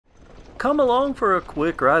Come along for a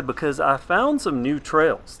quick ride because I found some new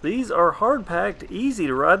trails. These are hard-packed, easy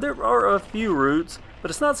to ride. There are a few routes,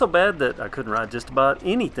 but it's not so bad that I couldn't ride just about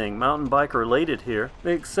anything mountain bike related here,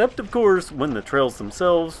 except of course when the trails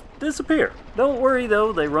themselves disappear. Don't worry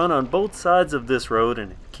though, they run on both sides of this road,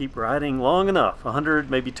 and if you keep riding long enough,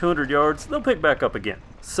 100, maybe 200 yards, they'll pick back up again.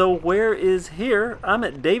 So where is here? I'm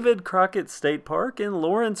at David Crockett State Park in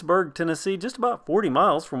Lawrenceburg, Tennessee, just about 40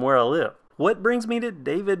 miles from where I live. What brings me to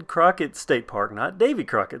David Crockett State Park? Not Davy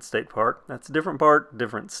Crockett State Park. That's a different park,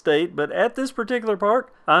 different state. But at this particular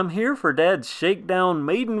park, I'm here for Dad's shakedown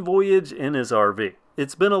maiden voyage in his RV.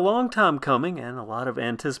 It's been a long time coming and a lot of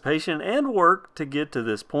anticipation and work to get to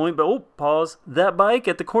this point. But oh, pause. That bike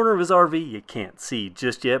at the corner of his RV you can't see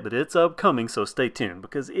just yet, but it's upcoming, so stay tuned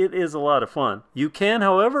because it is a lot of fun. You can,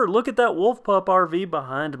 however, look at that Wolf Pup RV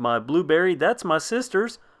behind my Blueberry. That's my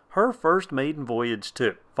sister's. Her first maiden voyage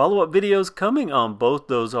too. Follow-up videos coming on both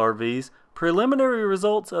those RVs. Preliminary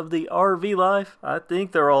results of the RV life, I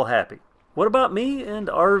think they're all happy. What about me and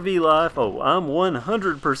RV life? Oh, I'm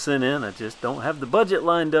 100% in. I just don't have the budget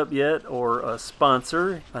lined up yet or a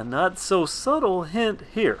sponsor. A not so subtle hint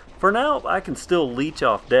here. For now, I can still leech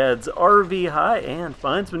off Dad's RV high and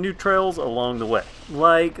find some new trails along the way.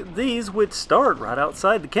 Like these, which start right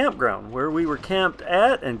outside the campground where we were camped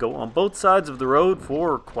at and go on both sides of the road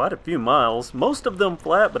for quite a few miles. Most of them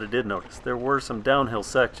flat, but I did notice there were some downhill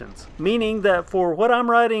sections. Meaning that for what I'm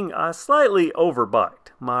riding, I slightly overbiked.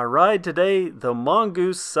 My ride today, the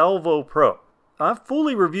Mongoose Salvo Pro. I've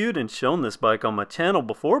fully reviewed and shown this bike on my channel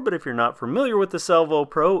before, but if you're not familiar with the Salvo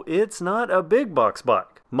Pro, it's not a big box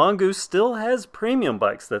bike. Mongoose still has premium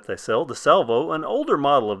bikes that they sell, the Salvo, an older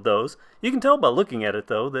model of those. You can tell by looking at it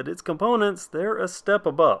though that its components, they're a step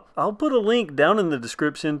above. I'll put a link down in the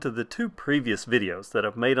description to the two previous videos that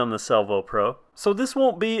I've made on the Salvo Pro. So this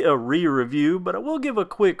won't be a re-review, but I will give a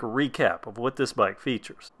quick recap of what this bike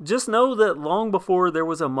features. Just know that long before there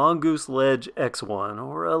was a Mongoose Ledge X1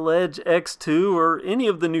 or a Ledge X2 or any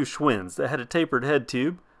of the new Schwinn's that had a tapered head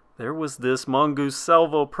tube, there was this Mongoose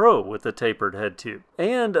Salvo Pro with a tapered head tube.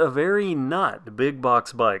 And a very not big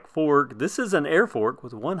box bike fork. This is an air fork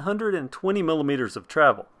with 120 millimeters of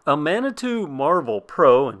travel. A Manitou Marvel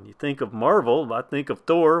Pro, and you think of Marvel, I think of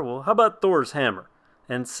Thor. Well, how about Thor's hammer?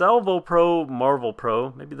 And Salvo Pro, Marvel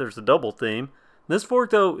Pro, maybe there's a double theme. This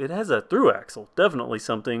fork though, it has a through axle. Definitely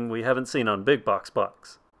something we haven't seen on big box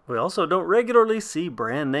bikes. We also don't regularly see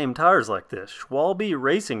brand name tires like this. Schwalbe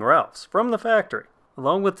Racing Ralphs from the factory.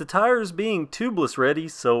 Along with the tires being tubeless ready,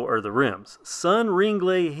 so are the rims. Sun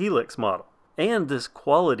Ringley Helix model. And this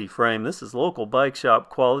quality frame, this is local bike shop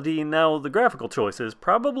quality. Now the graphical choice is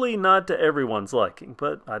probably not to everyone's liking,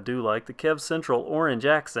 but I do like the KevCentral orange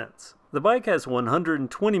accents. The bike has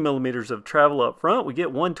 120 millimeters of travel up front. We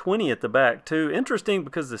get 120 at the back too. Interesting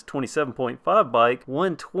because this 27.5 bike,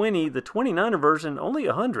 120, the 29er version, only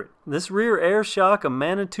 100. This rear air shock, a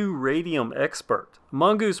Manitou Radium Expert.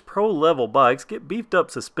 Mongoose Pro level bikes get beefed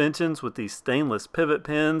up suspensions with these stainless pivot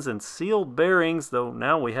pins and sealed bearings, though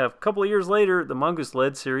now we have a couple of years later, the Mongoose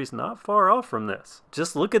LED series not far off from this.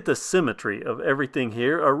 Just look at the symmetry of everything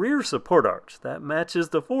here. A rear support arch that matches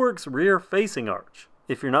the fork's rear facing arch.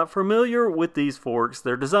 If you're not familiar with these forks,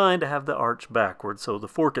 they're designed to have the arch backwards, so the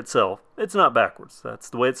fork itself, it's not backwards. That's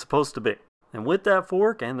the way it's supposed to be. And with that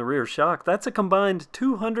fork and the rear shock, that's a combined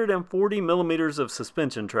 240 millimeters of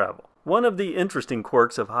suspension travel. One of the interesting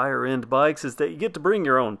quirks of higher end bikes is that you get to bring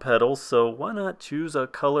your own pedals, so why not choose a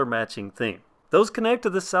color matching theme? Those connect to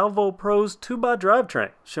the Salvo Pro's 2x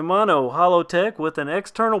drivetrain, Shimano Hollowtech with an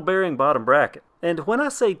external bearing bottom bracket. And when I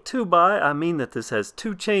say 2x, I mean that this has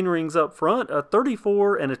two chain rings up front, a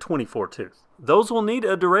 34 and a 24 tooth. Those will need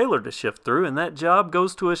a derailleur to shift through, and that job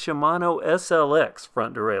goes to a Shimano SLX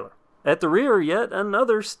front derailleur. At the rear, yet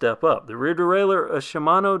another step up. The rear derailleur, a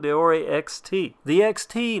Shimano Deore XT. The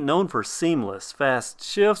XT, known for seamless, fast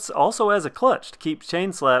shifts, also has a clutch to keep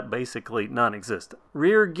chain slap basically non-existent.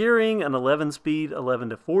 Rear gearing, an 11-speed, 11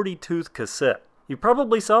 to 40 tooth cassette. You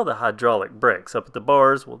probably saw the hydraulic brakes up at the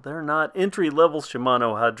bars. Well, they're not entry-level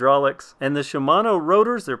Shimano hydraulics. And the Shimano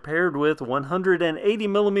rotors, they're paired with 180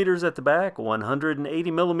 millimeters at the back,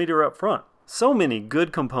 180 millimeter up front. So many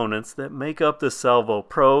good components that make up the Salvo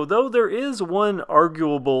Pro, though there is one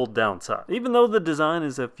arguable downside. Even though the design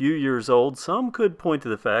is a few years old, some could point to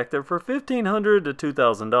the fact that for $1,500 to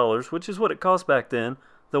 $2,000, which is what it cost back then,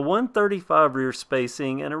 the 135 rear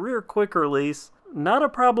spacing and a rear quick release, not a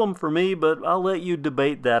problem for me, but I'll let you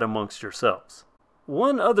debate that amongst yourselves.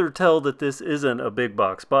 One other tell that this isn't a big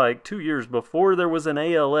box bike, 2 years before there was an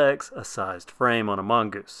ALX, a sized frame on a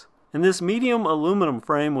Mongoose. And this medium aluminum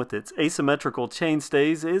frame with its asymmetrical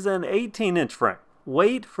chainstays is an 18-inch frame.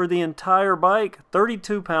 Weight for the entire bike,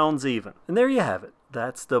 32 pounds even. And there you have it.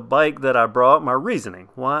 That's the bike that I brought. My reasoning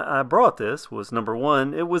why I brought this was, number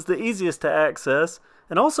one, it was the easiest to access,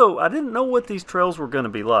 and also I didn't know what these trails were going to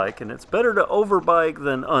be like, and it's better to overbike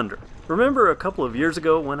than under. Remember a couple of years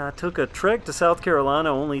ago when I took a trek to South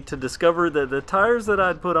Carolina only to discover that the tires that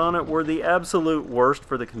I'd put on it were the absolute worst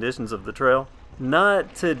for the conditions of the trail?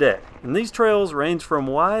 Not today. And these trails range from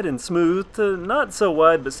wide and smooth to not so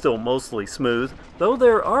wide but still mostly smooth, though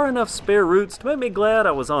there are enough spare routes to make me glad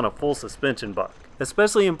I was on a full suspension bike.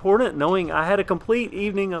 Especially important knowing I had a complete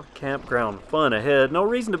evening of campground fun ahead, no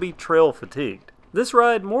reason to be trail fatigued. This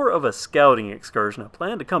ride, more of a scouting excursion. I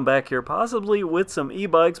plan to come back here possibly with some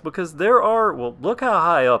e-bikes because there are, well, look how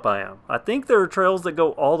high up I am. I think there are trails that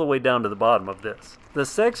go all the way down to the bottom of this. The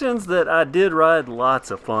sections that I did ride,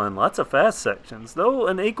 lots of fun, lots of fast sections, though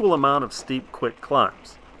an equal amount of steep, quick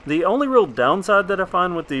climbs. The only real downside that I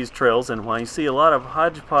find with these trails and why you see a lot of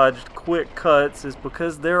hodgepodge quick cuts is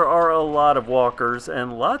because there are a lot of walkers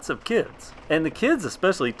and lots of kids. And the kids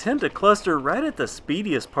especially tend to cluster right at the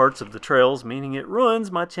speediest parts of the trails, meaning it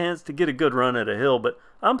ruins my chance to get a good run at a hill, but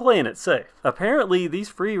I'm playing it safe. Apparently these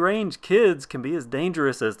free-range kids can be as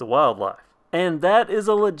dangerous as the wildlife. And that is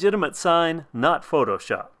a legitimate sign, not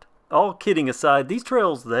photoshopped. All kidding aside, these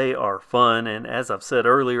trails, they are fun, and as I've said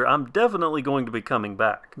earlier, I'm definitely going to be coming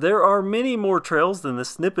back. There are many more trails than the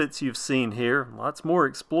snippets you've seen here, lots more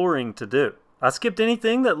exploring to do. I skipped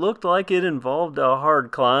anything that looked like it involved a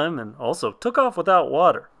hard climb, and also took off without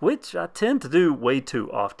water, which I tend to do way too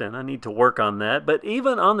often. I need to work on that, but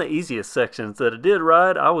even on the easiest sections that I did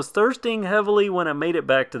ride, I was thirsting heavily when I made it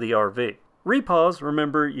back to the RV. Repause,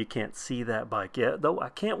 remember you can't see that bike yet, though I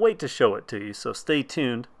can't wait to show it to you, so stay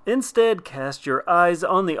tuned. Instead, cast your eyes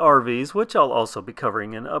on the RVs, which I'll also be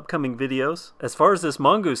covering in upcoming videos. As far as this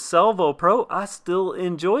Mongoose Salvo Pro, I still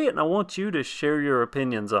enjoy it and I want you to share your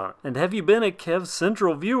opinions on it. And have you been a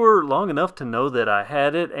KevCentral viewer long enough to know that I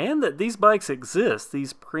had it and that these bikes exist,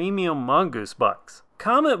 these premium Mongoose bikes?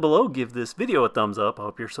 Comment below, give this video a thumbs up. I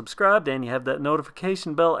hope you're subscribed and you have that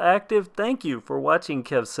notification bell active. Thank you for watching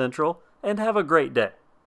KevCentral, and have a great day.